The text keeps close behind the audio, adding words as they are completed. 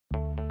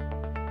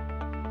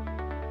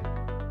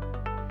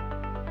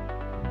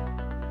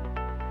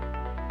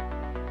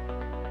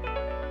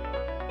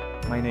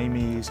My name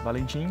is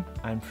Valentim.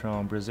 I'm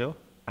from Brazil.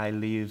 I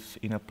live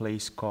in a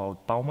place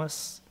called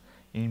Palmas.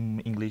 In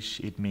English,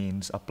 it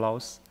means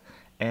applause.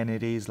 And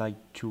it is like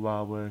 2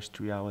 hours,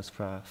 3 hours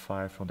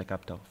far from the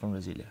capital, from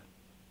Brasilia.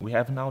 We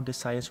have now the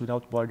Science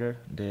Without Border,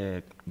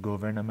 the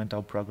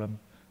governmental program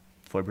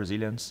for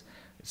Brazilians.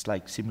 It's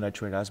like similar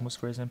to Erasmus,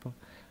 for example.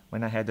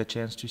 When I had the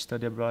chance to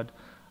study abroad,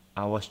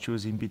 I was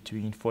choosing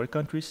between 4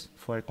 countries,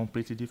 4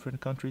 completely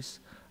different countries.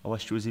 I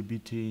was choosing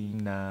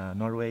between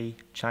Norway,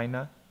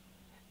 China,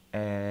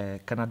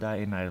 Canada,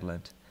 and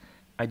Ireland.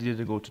 I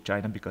didn't go to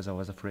China because I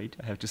was afraid,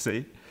 I have to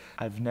say.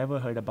 I've never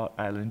heard about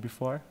Ireland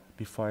before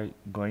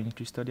going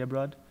to study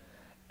abroad.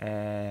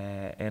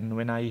 And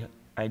when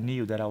I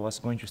knew that I was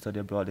going to study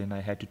abroad and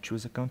I had to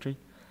choose a country,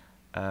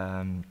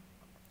 um,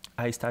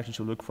 I started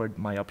to look for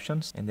my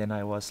options, and then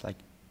I was like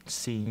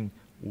seeing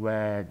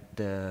where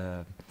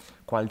the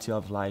quality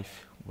of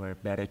life were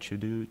better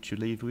to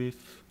live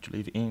with, to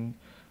live in,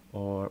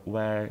 or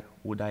where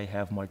would I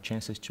have more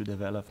chances to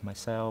develop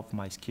myself,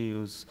 my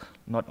skills,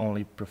 not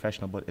only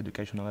professional but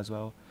educational as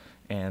well,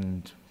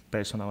 and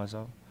personal as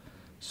well.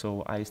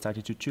 So I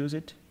started to choose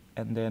it,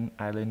 and then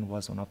Ireland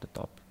was one of the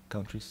top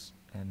countries,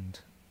 and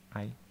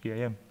here I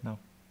am now.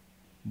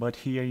 But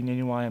here in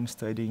NUI, I'm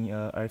studying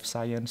earth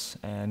science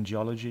and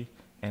geology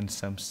and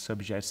some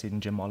subjects in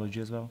gemology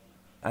as well.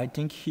 I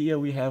think here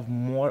we have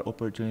more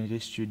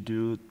opportunities to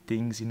do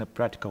things in a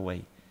practical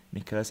way,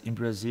 because in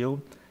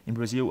Brazil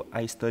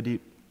I study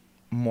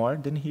more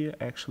than here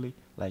actually.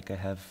 Like I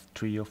have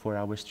 3 or 4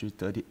 hours to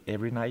study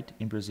every night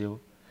in Brazil,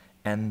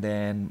 and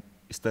then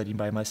studying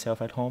by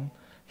myself at home.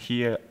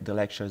 Here the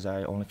lectures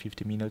are only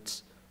 50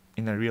 minutes.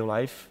 In a real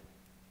life,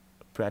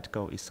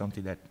 practical is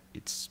something that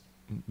it's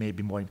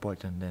maybe more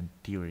important than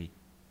theory.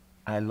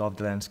 I love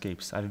the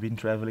landscapes. I've been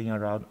traveling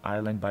around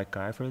Ireland by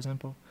car, for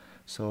example.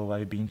 So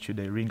I've been to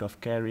the Ring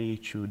of Kerry,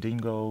 to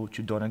Dingle,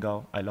 to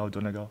Donegal. I love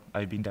Donegal.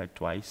 I've been there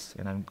twice,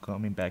 and I'm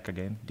coming back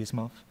again this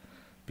month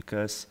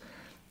because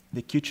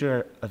the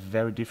culture are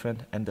very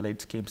different, and the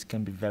landscapes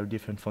can be very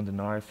different from the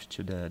north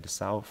to the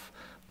south.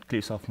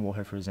 Cliffs of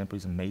Moher, for example,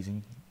 is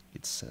amazing.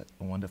 It's a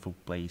wonderful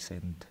place,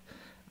 and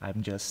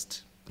I'm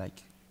just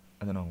like,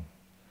 I don't know,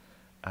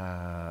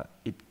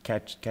 it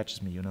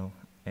catches me, you know.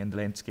 And the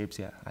landscapes,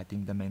 yeah, I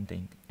think the main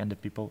thing, and the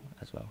people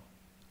as well.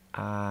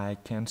 I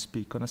can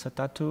speak on a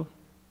Satatu,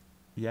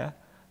 yeah,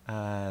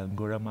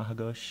 Gora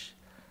Mahagosh.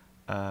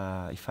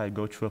 If I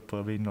go to a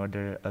pub in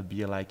order a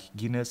beer like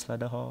Guinness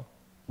Ladahall,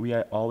 we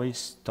are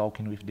always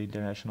talking with the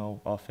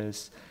international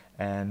office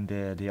and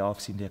the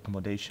office in the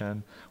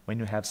accommodation. When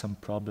you have some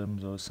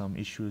problems or some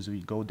issues, we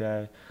go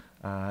there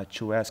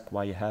to ask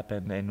why it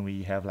happened, and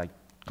we have like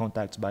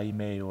contacts by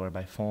email or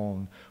by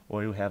phone,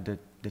 or you have the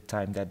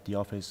time that the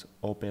office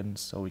opens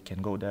so we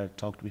can go there,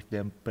 talk with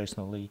them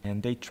personally.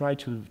 And they try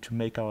to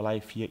make our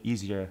life here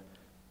easier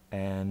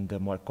and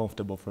more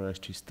comfortable for us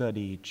to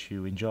study,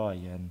 to enjoy,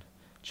 and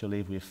to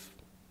live with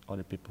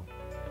other people.